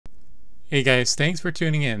Hey guys, thanks for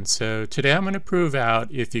tuning in. So today I'm going to prove out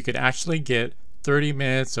if you could actually get 30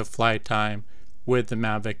 minutes of flight time with the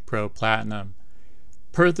Mavic Pro Platinum.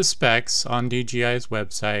 Per the specs on DJI's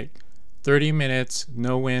website, 30 minutes,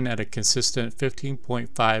 no wind at a consistent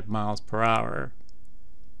 15.5 miles per hour.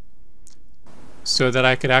 So that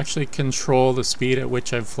I could actually control the speed at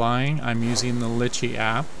which I'm flying, I'm using the DJI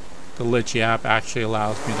app. The DJI app actually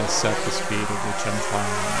allows me to set the speed at which I'm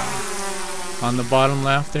flying around. On the bottom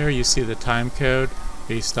left there you see the time code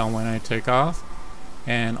based on when I took off,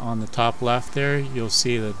 and on the top left there you'll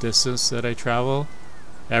see the distance that I travel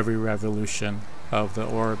every revolution of the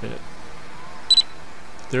orbit.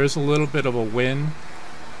 There's a little bit of a wind,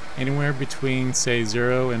 anywhere between say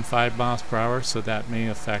 0 and 5 miles per hour, so that may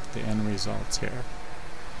affect the end results here.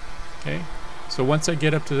 Okay, so once I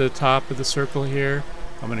get up to the top of the circle here,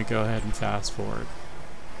 I'm going to go ahead and fast forward.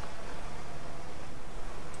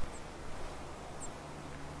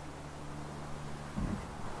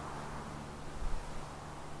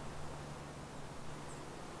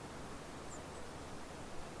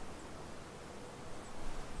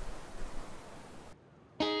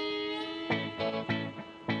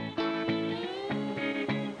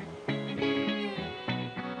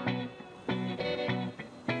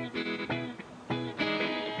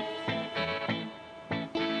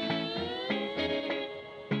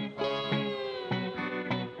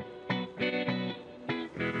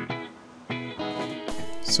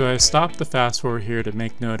 So I stopped the fast forward here to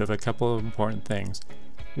make note of a couple of important things.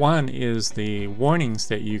 One is the warnings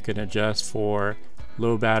that you can adjust for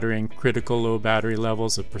low battery and critical low battery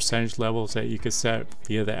levels, the percentage levels that you can set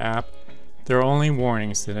via the app. They're only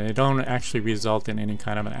warnings, and they don't actually result in any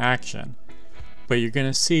kind of an action. But you're going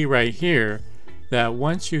to see right here that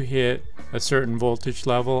once you hit a certain voltage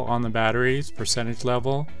level on the batteries, percentage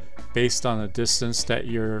level, based on the distance that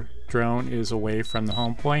your drone is away from the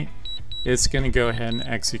home point, it's going to go ahead and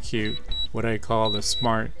execute what I call the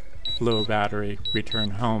smart low battery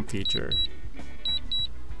return home feature.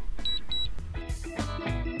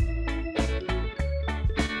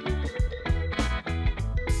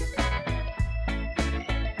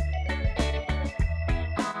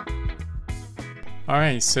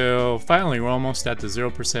 Alright, so finally we're almost at the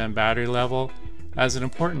 0% battery level. As an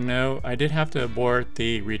important note, I did have to abort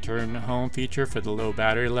the return home feature for the low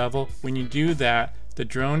battery level. When you do that, the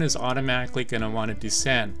drone is automatically going to want to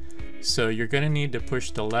descend, so you're going to need to push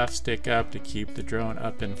the left stick up to keep the drone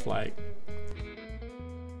up in flight.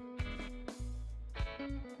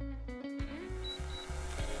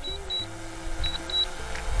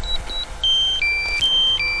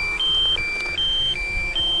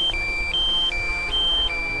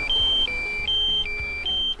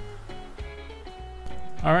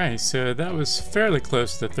 Alright, so that was fairly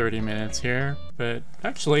close to 30 minutes here, but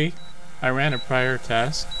actually I ran a prior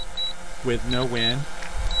test with no wind,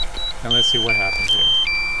 and let's see what happens here.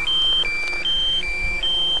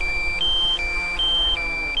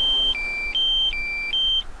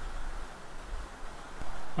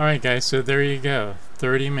 Alright guys, so there you go,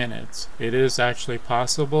 30 minutes. It is actually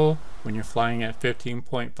possible when you're flying at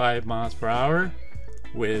 15.5 miles per hour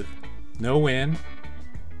with no wind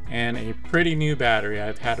and a pretty new battery.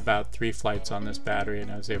 I've had about 3 flights on this battery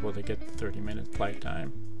and I was able to get the 30-minute flight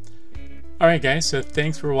time. Alright guys, so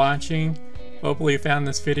thanks for watching. Hopefully you found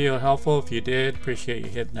this video helpful. If you did, appreciate you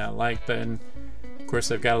hitting that like button. Of course,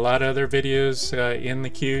 I've got a lot of other videos in the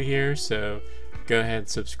queue here, so go ahead and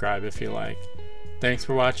subscribe if you like. Thanks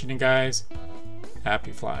for watching, you guys.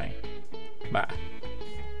 Happy flying. Bye.